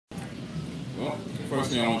first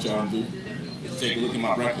thing I want y'all to do is take a look at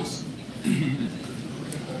my breakfast. We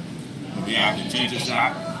have the ginger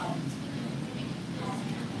shot.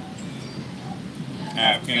 I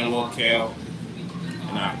have cantaloupe, kale,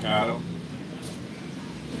 and avocado.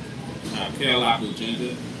 I have kale out with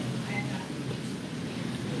ginger.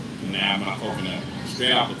 And I have my coconut.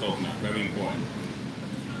 Straight out the coconut. Very important.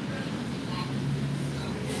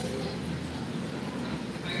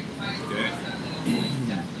 Okay.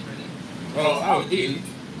 Well, I was eating.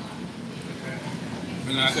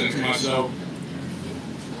 And I said to myself,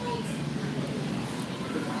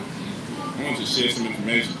 I want to share some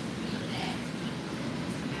information.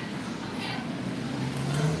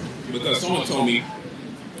 Because someone told me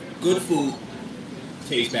good food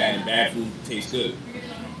tastes bad and bad food tastes good.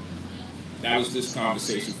 That was this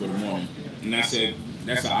conversation for the morning. And I said,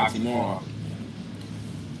 that's an oxymoron.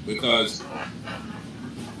 Because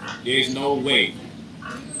there's no way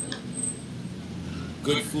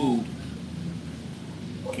good food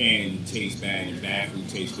can taste bad and bad food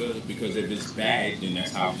tastes good. Because if it's bad, then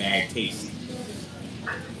that's how bad tastes.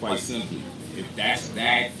 Quite simply. If that's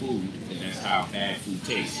bad food, then that's how bad food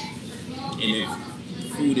tastes. And if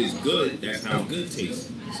food is good, that's how good tastes.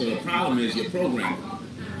 So the problem is your programming.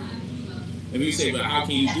 And you say, but how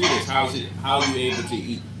can you do this? How are you able to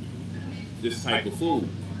eat this type of food?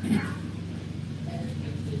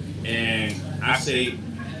 And I say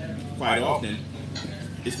quite often,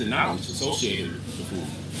 it's the knowledge associated with the food.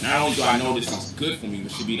 Not only do I know this is good for me,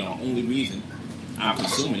 which should be the only reason I'm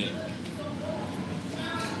consuming it,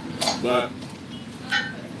 but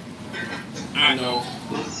I know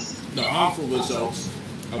the harmful results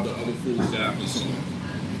of the other foods that I'm consuming.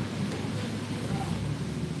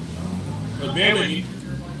 But bear with me.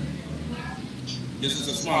 This is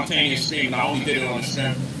a spontaneous stream, and I only did it on the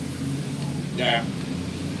strength that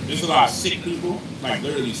there's a lot of sick people, like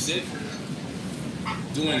literally sick,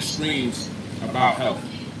 doing streams about health.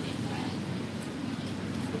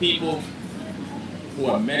 People who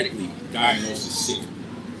are medically diagnosed as sick.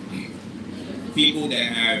 People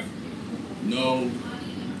that have no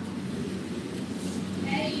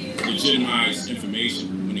legitimized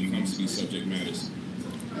information when it comes to these subject matters.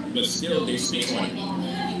 But still, they speak on it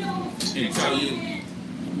and tell you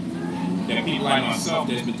that people like myself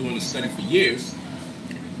that's been doing this study for years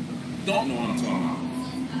don't know what I'm talking about.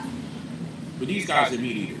 But these guys are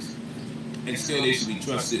meat eaters, and still they should be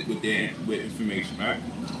trusted with information, right?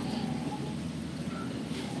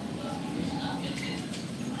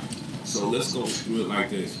 So let's go through it like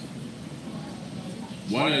this.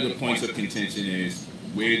 One of the points of contention is,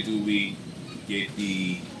 where do we get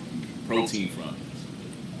the protein from?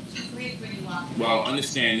 Well,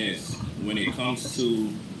 understand this. When it comes to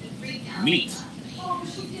meat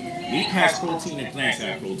has protein and plants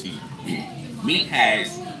have protein. Meat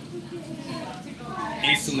has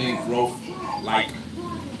insulin growth-like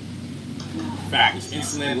factors.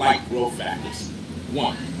 Insulin-like growth factors.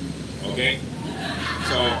 One. Okay?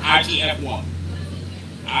 So IGF-1.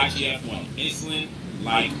 IGF-1.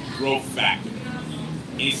 Insulin-like growth factor.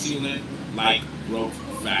 Insulin-like growth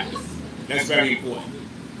factor. That's very important.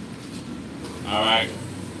 Alright?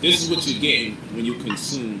 This is what you're getting when you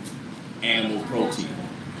consume animal protein.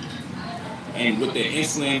 And what the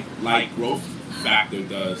insulin-like growth factor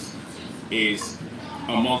does is,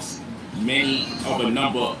 amongst many of a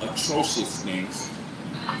number of atrocious things,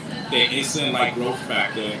 the insulin-like growth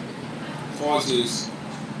factor causes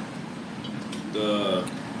the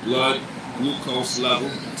blood glucose level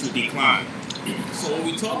to decline. So what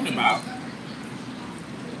we're talking about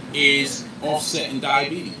is offsetting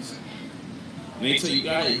diabetes. And they tell you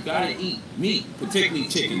gotta eat meat, particularly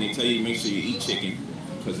chicken. They tell you to make sure you eat chicken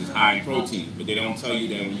because it's high in protein. But they don't tell you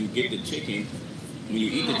that when you get the chicken, when you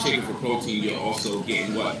eat the chicken for protein, you're also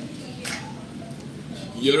getting what?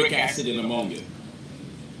 Uric acid and ammonia.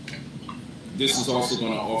 This is also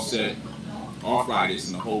going to offset arthritis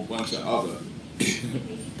and a whole bunch of other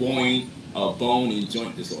bone and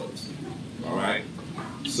joint disorders. All right.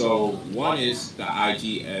 So one is the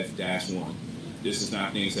IGF-1. This is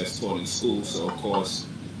not things that's taught in school. So of course,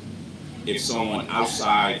 if someone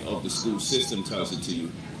outside of the school system tells it to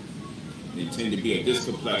you, they tend to be a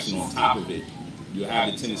discomplexion on top of it. You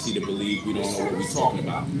have the tendency to believe we don't know what we're talking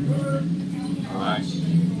about. All right.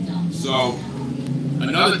 So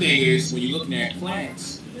another thing is, when you're looking at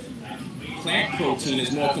plants, plant protein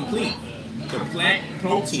is more complete. The plant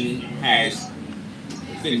protein has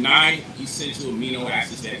the 9 essential amino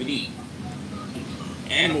acids that we need.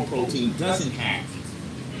 Animal protein doesn't have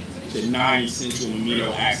the 9 essential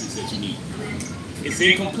amino acids that you need. It's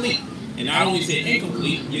incomplete. And not only is it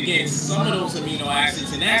incomplete, you're getting some of those amino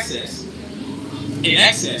acids in excess,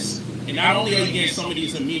 And not only are you getting some of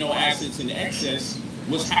these amino acids in excess,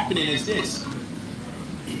 what's happening is this.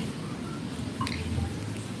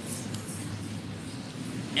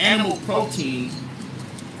 Animal protein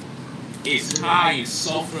is high in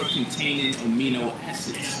sulfur-containing amino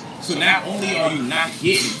acids. So not only are you not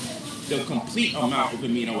getting the complete amount of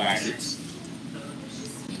amino acids,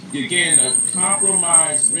 you're getting a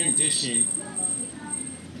compromised rendition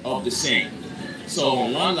of the same. So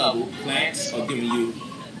on one level, plants are giving you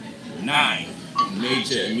 9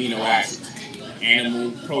 major amino acids.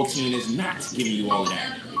 Animal protein is not giving you all of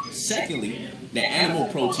that. Secondly, the animal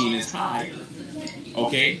protein is high,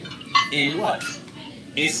 okay, in what?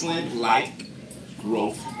 Insulin-like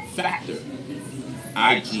growth factor,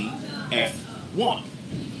 IGF-1,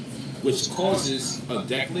 which causes a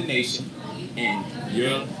declination in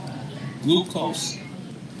your glucose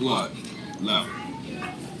blood level.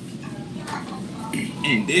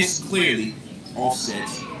 And this clearly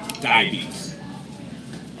offsets diabetes.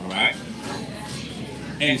 All right?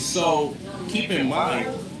 And so keep in mind,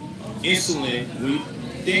 insulin, when you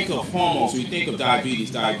think of hormones, when you think of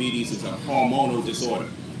diabetes, diabetes is a hormonal disorder.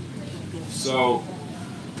 So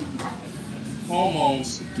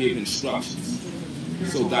hormones give instructions.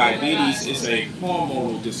 So diabetes is a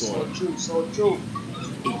hormonal disorder. So true.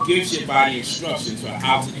 It gives your body instructions on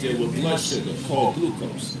how to deal with blood sugar called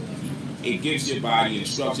glucose. It gives your body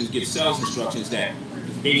instructions, gives cells instructions that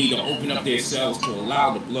they need to open up their cells to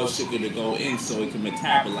allow the blood sugar to go in so it can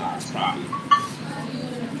metabolize properly.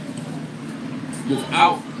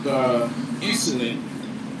 Without the insulin,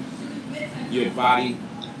 your body's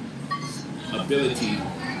ability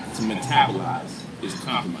to metabolize is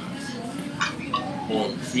compromised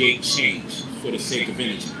or create change for the sake of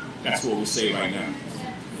energy. That's what we'll say right now.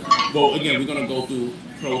 Well, again, we're going to go through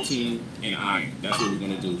protein and iron. That's what we're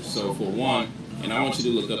going to do. So for one, and I want you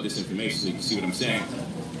to look up this information so you can see what I'm saying.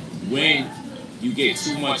 When you get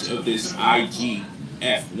too much of this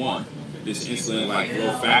IGF-1, this insulin-like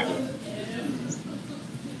growth factor,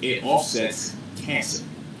 it offsets cancer.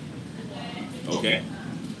 Okay?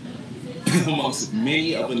 Amongst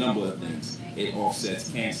many of a number of things, it offsets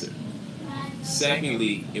cancer.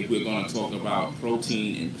 Secondly, if we're going to talk about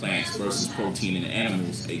protein in plants versus protein in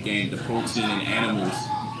animals, again, the protein in animals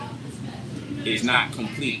is not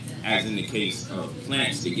complete, as in the case of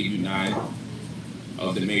plants. They give you 9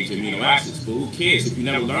 of the major amino acids. But who cares? If you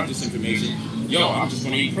never learned this information, I'm just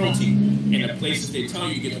going to eat protein. And the places they tell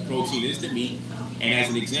you to get the protein is the meat. And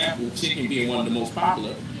as an example, chicken being one of the most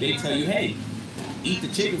popular, they tell you, hey, eat the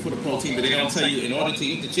chicken for the protein, but they don't tell you in order to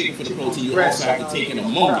eat the chicken for the protein, you also have to take an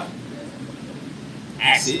ammonia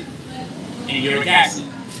acid and uric acid,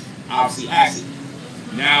 obviously acid.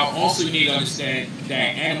 Now, also you need to understand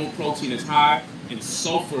that animal protein is high in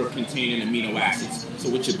sulfur-containing amino acids. So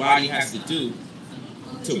what your body has to do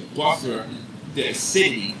to buffer the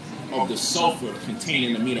acidity of the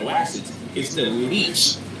sulfur-containing amino acids is to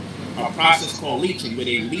leach, a process called leaching, where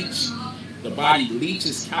they leach, the body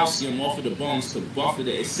leaches calcium off of the bones to buffer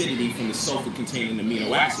the acidity from the sulfur-containing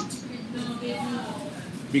amino acids.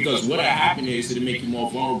 Because what happened is it'll make you more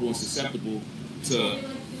vulnerable and susceptible to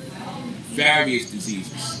various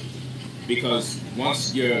diseases. Because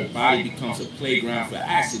once your body becomes a playground for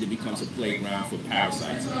acid, it becomes a playground for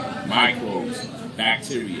parasites, microbes,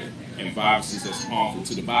 bacteria, and viruses that's harmful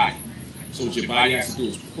to the body. So what your body has to do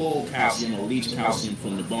is pull calcium or leach calcium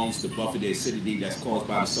from the bones to buffer the acidity that's caused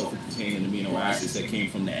by the sulfur-containing amino acids that came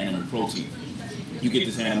from the animal protein. You get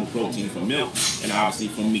this animal protein from milk and obviously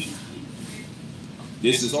from meat.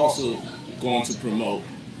 This is also going to promote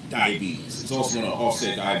diabetes. It's also going to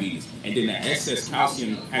offset diabetes. And then the excess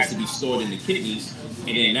calcium has to be stored in the kidneys.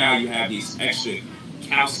 And then now you have these extra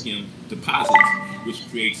calcium deposits, which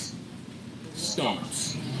creates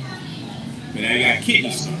stones. And now you got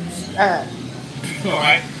kidney stones. All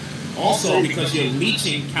right? Also, because you're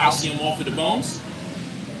leaching calcium off of the bones,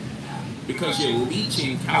 guess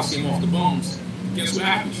what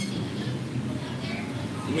happens?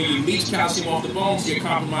 When you leach calcium off the bones, you're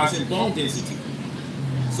compromising bone density.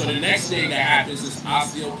 So the next thing that happens is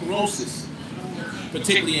osteoporosis,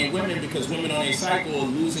 particularly in women, because women on their cycle are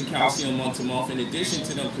losing calcium month to month in addition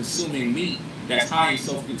to them consuming meat that's high in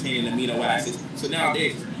sulfur-containing amino acids. So now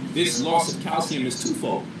this loss of calcium is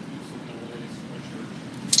twofold.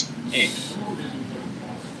 And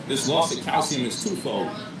this loss of calcium is twofold.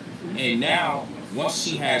 And now, once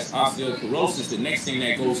she has osteoporosis, the next thing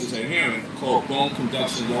that goes is her hearing, called bone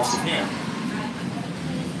conduction loss of hearing.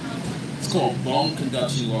 It's called bone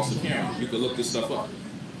conduction loss of hearing. You can look this stuff up.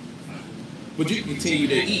 But you can continue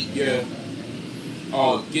to eat get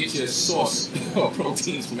your source of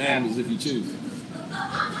proteins from animals if you choose.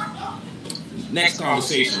 Next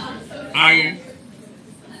conversation, iron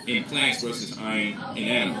in plants versus iron in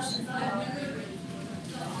animals.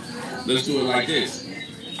 Let's do it like this.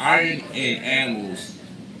 Iron in animals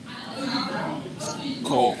is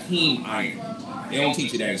called heme iron. They don't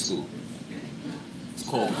teach you that in school. It's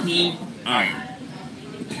called heme iron.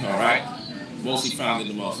 Alright? Mostly found in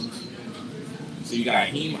the muscles. So you got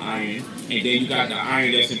heme iron, and then you got the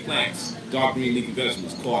iron that's in plants, dark green leafy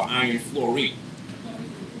vegetables, called iron fluoride.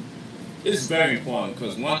 This is very important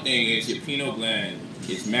because one thing is your pineal gland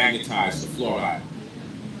is magnetized to fluoride.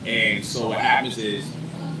 And so what happens is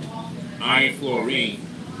iron fluorine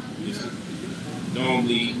is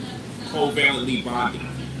normally covalently bonded.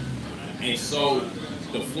 And so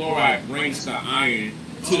the fluoride brings the iron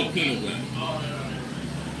to the pineal gland.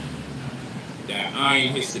 That iron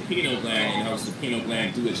hits the pineal gland and helps the pineal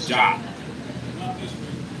gland do its job.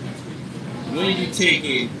 When you take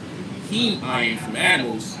in heme iron from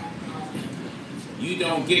animals, you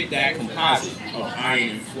don't get that composite of iron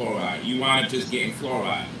and fluoride. You wind up just getting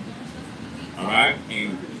fluoride. Alright?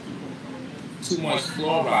 And too much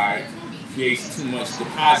fluoride creates too much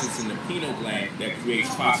deposits in the pineal gland that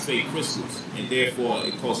creates phosphate crystals. And therefore,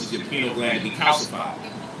 it causes your pineal gland to be calcified.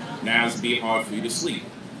 Now it's be hard for you to sleep.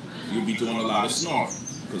 You'll be doing a lot of snoring.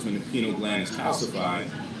 Because when the pineal gland is calcified,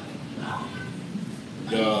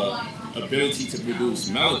 the ability to produce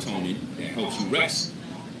melatonin that helps you rest,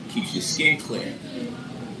 keeps your skin clear,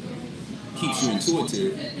 keeps you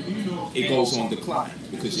intuitive, it goes on decline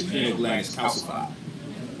because your pineal gland is calcified.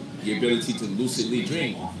 Your ability to lucidly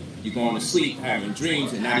dream. You're going to sleep having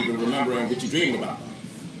dreams and not even remembering what you're dreaming about.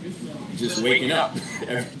 You're just waking up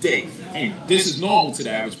every day. And this is normal to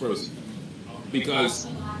the average person because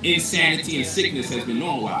insanity and sickness has been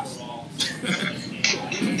normalized.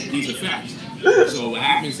 These are facts. So what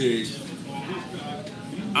happens is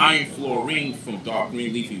iron fluorine from dark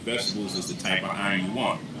green leafy vegetables is the type of iron you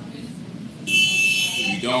want.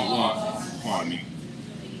 You don't want, pardon me.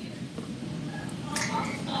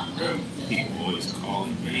 People always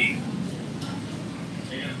calling me.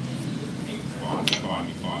 Pardon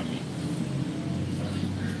me.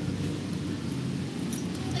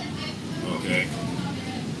 Okay.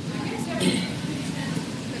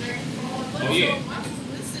 Oh yeah.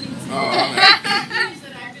 Oh, all right.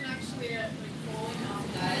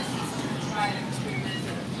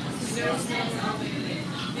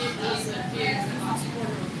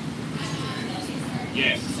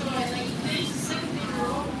 Yes. So there's something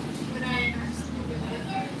wrong when I actually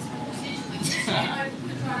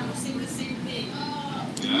saying the same thing.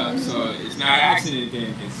 Yeah, so it's not an accident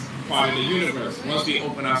then, it's part of the universe. Once we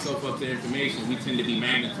open ourselves up to information, we tend to be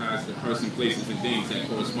magnetized to person, places, and things that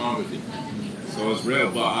correspond with it. So it's real.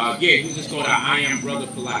 But yeah, you can just go to I Am Brother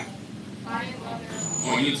Polight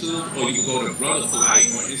on YouTube, or you can go to Brother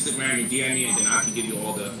Polight on Instagram and DM me, and then I can give you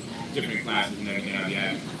all the different classes and everything I'll be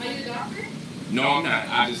having. Are you a doctor? No, I'm not.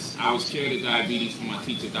 I was cured of diabetes from my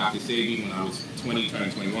teacher, Dr. Sabi, when I was 20,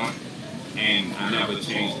 turned 21, and I never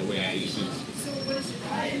changed the way I ate since. So what is your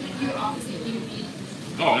diet? You obviously eat meat.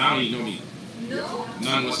 Oh, I don't eat no meat. No?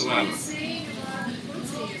 None whatsoever. What are you saying about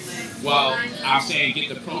protein? Well, I'm saying get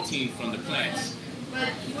the protein from the plants. But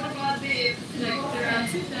what about the, like, there are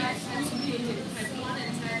two types of protein, type 1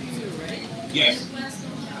 and type 2, right? Yes.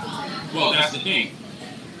 Well, that's the thing.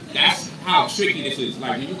 That's how tricky this is.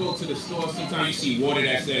 Like when you go to the store, sometimes you see water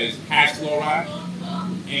that says has fluoride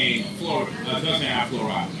and doesn't have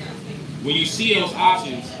fluoride. When you see those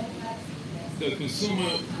options, the consumer,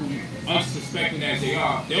 who unsuspecting as they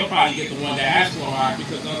are, they'll probably get the one that has fluoride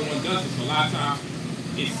because the other one doesn't. So a lot of times,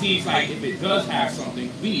 it seems like if it does have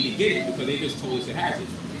something, we need to get it because they just told us it has it.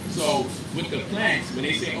 So with the plants, when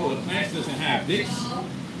they say, oh, the plants doesn't have this,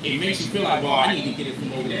 it makes you feel like, well, I need to get it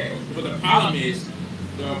from over there. But the problem is,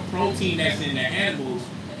 the protein that's in the animals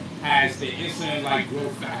has the insulin-like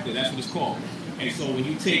growth factor. That's what it's called. And so when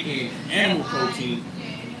you take in animal protein,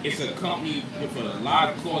 it's accompanied with a lot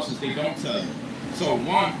of clauses they don't tell you. So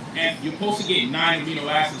one, and you're supposed to get 9 amino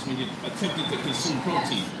acids when you're attempting to consume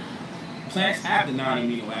protein. Plants have the 9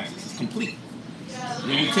 amino acids. It's complete.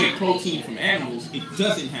 When you take protein from animals, it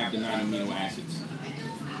doesn't have the 9 amino acids.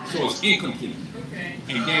 So it's incomplete.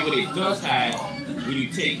 And then what it does have, when you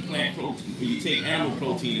take plant protein, when you take animal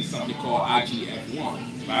protein, is something called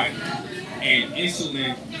IGF-1, right? And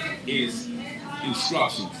insulin is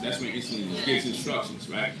instructions. That's what insulin is. It gives instructions,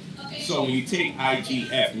 right? So when you take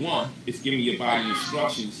IGF-1, it's giving your body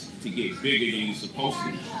instructions to get bigger than you're supposed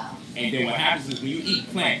to. And then what happens is when you eat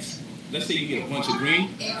plants, let's say you get a bunch of green,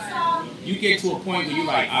 you get to a point where you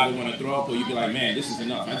like either want to throw up or you be like, man, this is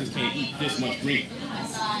enough. I just can't eat this much green.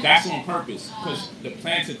 That's on purpose because the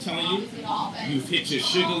plants are telling you you've hit your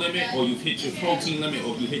sugar limit or you've hit your protein limit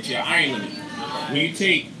or you hit your iron limit. When you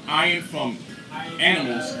take iron from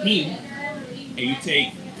animals, heme, and you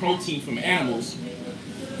take protein from animals,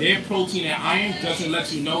 their protein and iron doesn't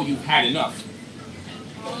let you know you've had enough.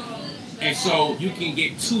 And so you can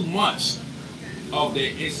get too much of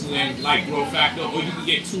the insulin-like growth factor, or you can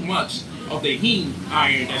get too much of the heme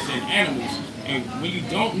iron that's in animals. And when you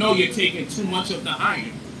don't know you're taking too much of the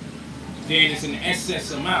iron, then it's an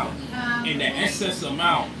excess amount. And the excess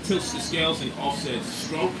amount tilts the scales and offsets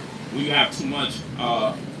stroke when you have too much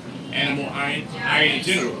animal iron in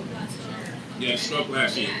general. Yeah, stroke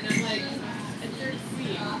last year.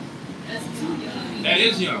 That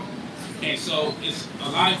is young. And so it's a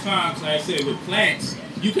lot of times, like I said, with plants,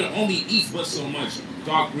 you can only eat but so much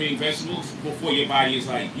dark green vegetables before your body is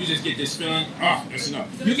like, you just get this feeling, oh, that's enough.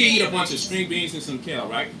 You can eat a bunch of string beans and some kale,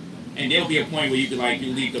 right? And there'll be a point where you can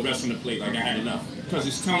you leave the rest on the plate like I had enough. Because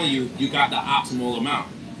it's telling you, you got the optimal amount.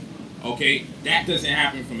 Okay? That doesn't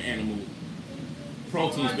happen from animal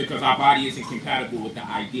proteins because our body isn't compatible with the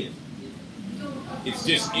idea. It's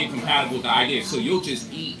just incompatible with the idea. So you'll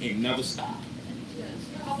just eat and never stop.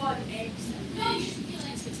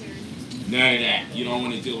 None of that. You don't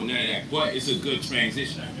want to deal with none of that. But it's a good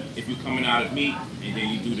transition. If you're coming out of meat and then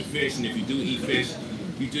you do the fish, and if you do eat fish,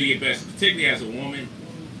 you do your best. Particularly as a woman,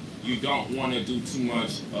 you don't want to do too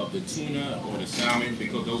much of the tuna or the salmon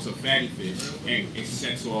because those are fatty fish and it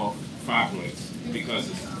sets off fibroids because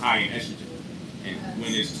it's high in estrogen. And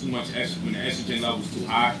when there's too much estrogen, when the estrogen level is too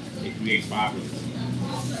high, it creates fibroids.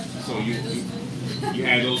 So you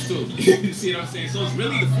have those too. You see what I'm saying? So it's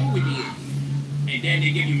really the food we eat. And then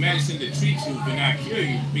they give you medicine to treat you but not cure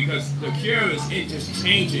you, because the cure is in just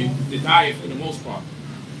changing the diet for the most part.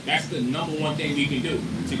 That's the number one thing we can do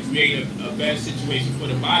to create a better situation for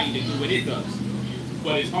the body to do what it does.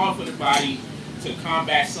 But it's hard for the body to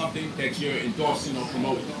combat something that you're endorsing or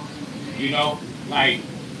promoting. You know, like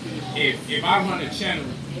if I run a channel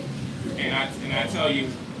and I tell you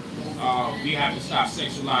we have to stop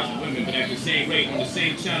sexualizing women, but at the same rate on the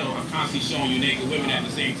same channel I'm constantly showing you naked women at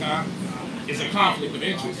the same time, it's a conflict of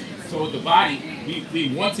interest. So the body,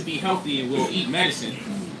 we want to be healthy and we'll eat medicine,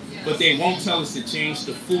 but they won't tell us to change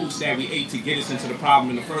the foods that we ate to get us into the problem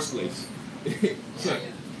in the first place.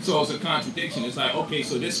 So it's a contradiction. It's like, okay,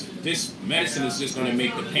 so this medicine is just going to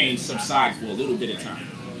make the pain subside for a little bit of time,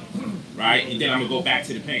 right? And then I'm going to go back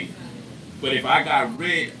to the pain. But if I got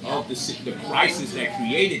rid of the crisis that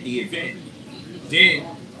created the event,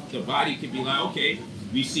 then the body could be like, okay,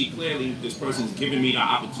 we see clearly this person's giving me the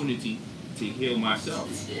opportunity to heal myself.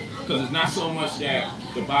 Because it's not so much that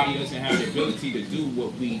the body doesn't have the ability to do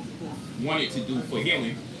what we want it to do for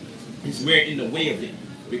healing. It's we're in the way of it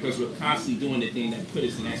because we're constantly doing the thing that put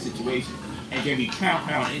us in that situation. And then we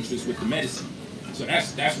compound interest with the medicine. So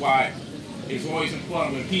that's why it's always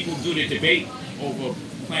important when people do the debate over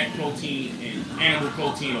plant protein and animal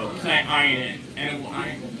protein, or plant iron and animal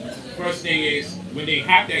iron. First thing is, when they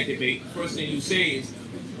have that debate, first thing you say is,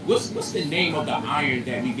 what's the name of the iron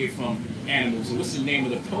that we get from animals, and what's the name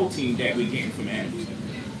of the protein that we're getting from animals?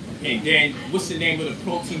 And then what's the name of the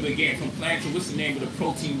protein we're getting from plants, and what's the name of the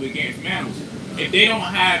protein we're getting from animals? If they don't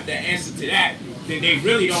have the answer to that, then they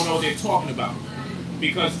really don't know what they're talking about.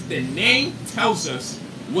 Because the name tells us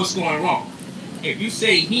what's going wrong. If you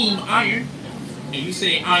say heme iron, and you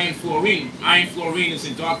say iron fluorine is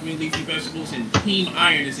in dark green leafy vegetables, and heme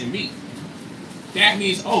iron is in meat. That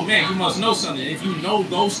means, oh man, you must know something. If you know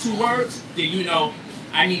those two words, then you know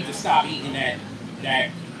I need to stop eating that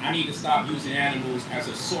I need to stop using animals as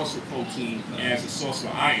a source of protein and as a source of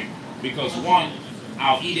iron. Because one,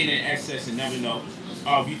 I'll eat it in excess and never know.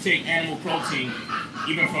 If you take animal protein,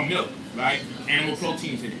 even from milk, right? Animal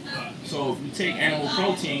protein's in it. So if you take animal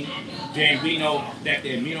protein, then we know that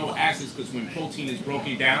the amino acids, because when protein is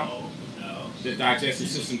broken down, the digestive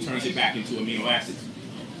system turns it back into amino acids.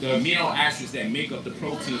 The amino acids that make up the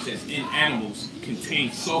proteins that's in animals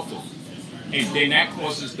contain sulfur. And then that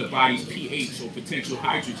causes the body's pH, or potential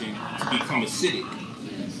hydrogen, to become acidic.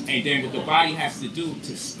 And then what the body has to do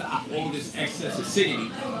to stop all this excess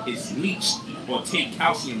acidity is leach or take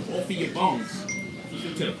calcium off of your bones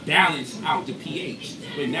to balance out the pH.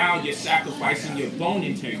 But now you're sacrificing your bone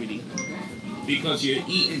integrity because you're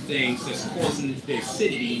eating things that's causing the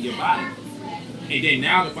acidity in your body. And then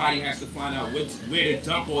now the body has to find out where to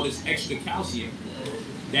dump all this extra calcium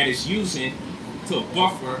that it's using to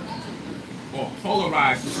buffer or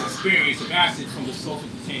polarize this experience of acid from the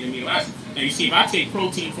sulfur-containing amino acids. Now you see, if I take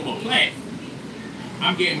protein from a plant,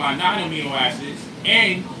 I'm getting my non-amino acids,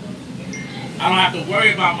 and I don't have to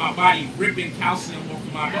worry about my body ripping calcium off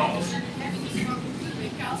of my bones.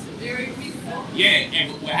 Yeah,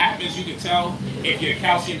 and what happens, you can tell if you're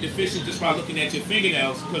calcium deficient just by looking at your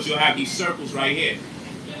fingernails, because you'll have these circles right here.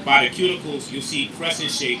 By the cuticles, you'll see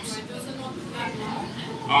crescent shapes.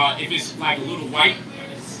 If it's like a little white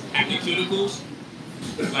at the cuticles,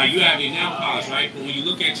 like you have your nail polish, right? But when you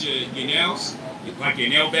look at your nails, like your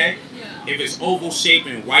nail bed, if it's oval shape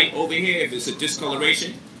and white over here, if it's a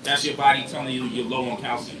discoloration, that's your body telling you you're low on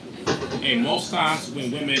calcium. And most times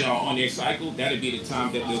when women are on their cycle, that'll be the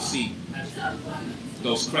time that they'll see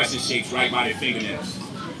those crescent shapes right by their fingernails.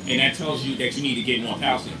 And that tells you that you need to get more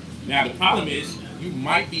calcium. Now the problem is, you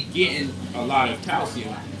might be getting a lot of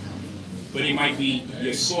calcium, but it might be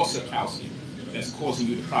your source of calcium that's causing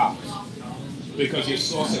you the problems. Because your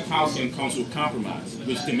source of calcium comes with compromise,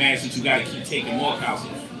 which demands that you got to keep taking more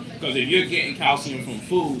calcium. Because if you're getting calcium from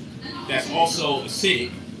food that's also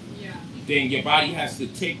acidic, then your body has to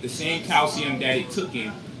take the same calcium that it took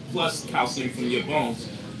in, plus calcium from your bones,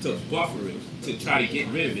 to buffer it, to try to get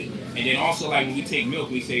rid of it. And then also, like when we take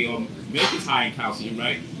milk, we say milk is high in calcium,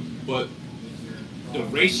 right? But the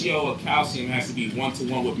ratio of calcium has to be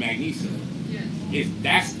 1-to-1 with magnesium. If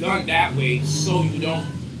that's done that way, so you don't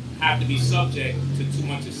have to be subject to too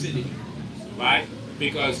much acidity, right?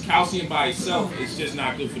 Because calcium by itself is just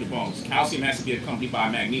not good for the bones. Calcium has to be accompanied by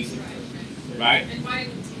magnesium, right? And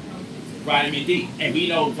vitamin D. And we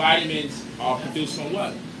know vitamins are produced from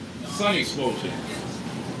what? Sun exposure.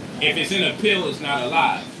 If it's in a pill, it's not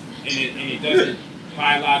alive. And it doesn't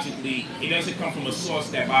biologically, it doesn't come from a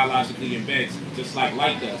source that biologically embeds, just like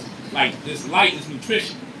light does. Like, this light is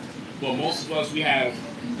nutrition. But most of us, we have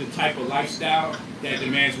the type of lifestyle that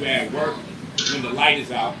demands we're at work when the light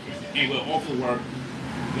is out, and we're off of work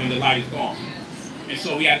when the light is gone. And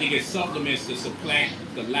so we have to get supplements to supplant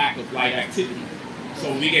the lack of light activity. So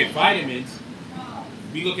when we get vitamins,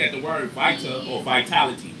 we look at the word vita or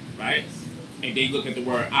vitality, right? And they look at the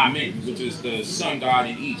word Amen, which is the sun god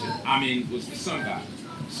in Egypt. Amen was the sun god.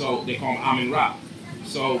 So they call him Amen Ra.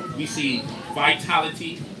 So we see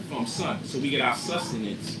vitality from sun. So we get our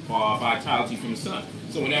sustenance or our vitality from the sun.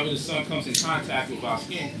 So whenever the sun comes in contact with our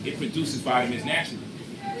skin, it produces vitamins naturally.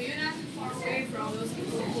 Well, you're not too far away from those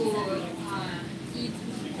people who eat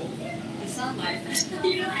the sunlight.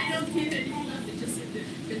 I don't think that you have to just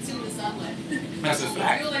consume the sunlight. That's a fact.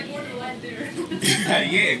 I feel like more the light there.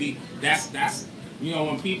 Yeah, that's you know,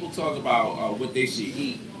 when people talk about what they should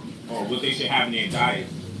eat or what they should have in their diet,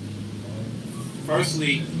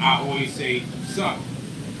 firstly, I always say sun.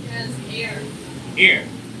 Yes, air. Air,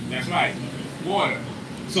 that's right. Water.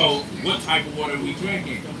 So what type of water are we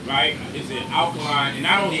drinking, right? Is it alkaline? And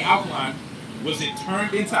not only alkaline, was it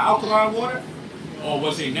turned into alkaline water? Or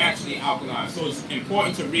was it naturally alkaline? So it's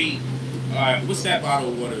important to read, what's that bottle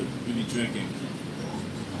of water you be drinking?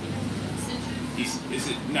 Is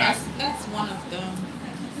it not? That's one of them.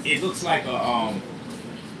 It looks like a,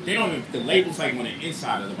 they don't even, the label's like on the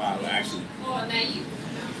inside of the bottle actually. Oh, now you.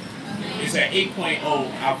 It's an 8.0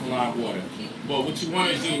 alkaline water. But what you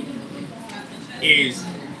want to do is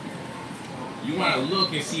you want to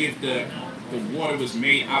look and see if the water was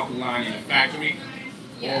made alkaline in a factory,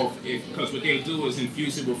 or if, because what they'll do is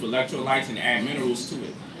infuse it with electrolytes and add minerals to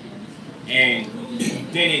it. And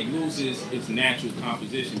then it loses its natural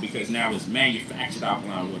composition because now it's manufactured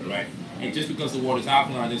alkaline water, right? And just because the water is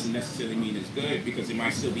alkaline doesn't necessarily mean it's good, because it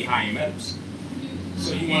might still be high in metals.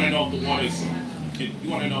 So you want to know if the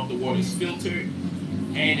water is, filtered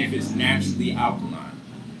and if it's naturally alkaline.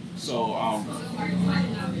 So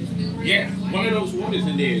yeah, one of those waters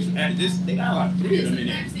in there is they got like 3 of them in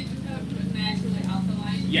there.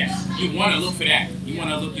 Yes, you want to look for that. You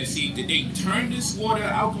want to look and see, did they turn this water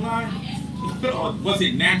alkaline, or was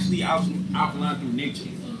it naturally alkaline through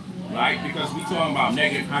nature, right? Because we're talking about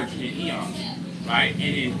negative hydrogen ions, right?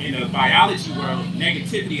 And in the biology world,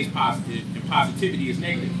 negativity is positive and positivity is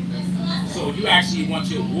negative. So you actually want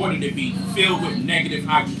your water to be filled with negative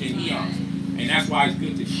hydrogen ions. And that's why it's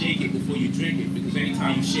good to shake it before you drink it, because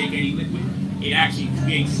anytime you shake any liquid, it actually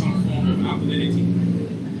creates some form of alkalinity.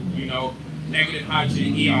 You know, negative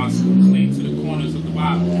hydrogen ions cling to the corners of the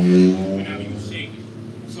bottle whenever you shake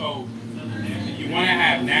it. So you want to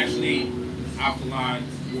have naturally alkaline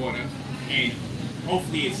water, and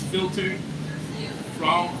hopefully it's filtered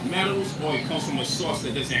from metals, or it comes from a source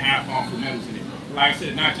that doesn't have harmful metals in it. Like I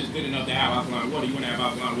said, not just good enough to have alkaline water, you want to have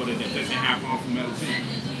alkaline water that doesn't have harmful metals in it.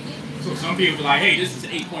 So some people be like, hey, this is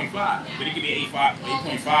 8.5, but it could be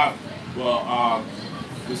 8.5, well,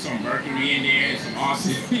 with some mercury in there, some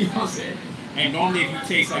arsen, you know what I'm saying? And normally if you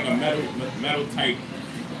taste like a metal type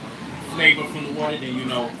flavor from the water, then you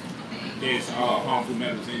know there's harmful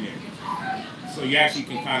metals in there. So you actually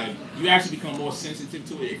can you actually become more sensitive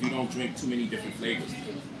to it if you don't drink too many different flavors.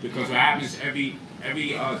 Because what happens every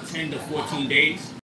 10 to 14 days,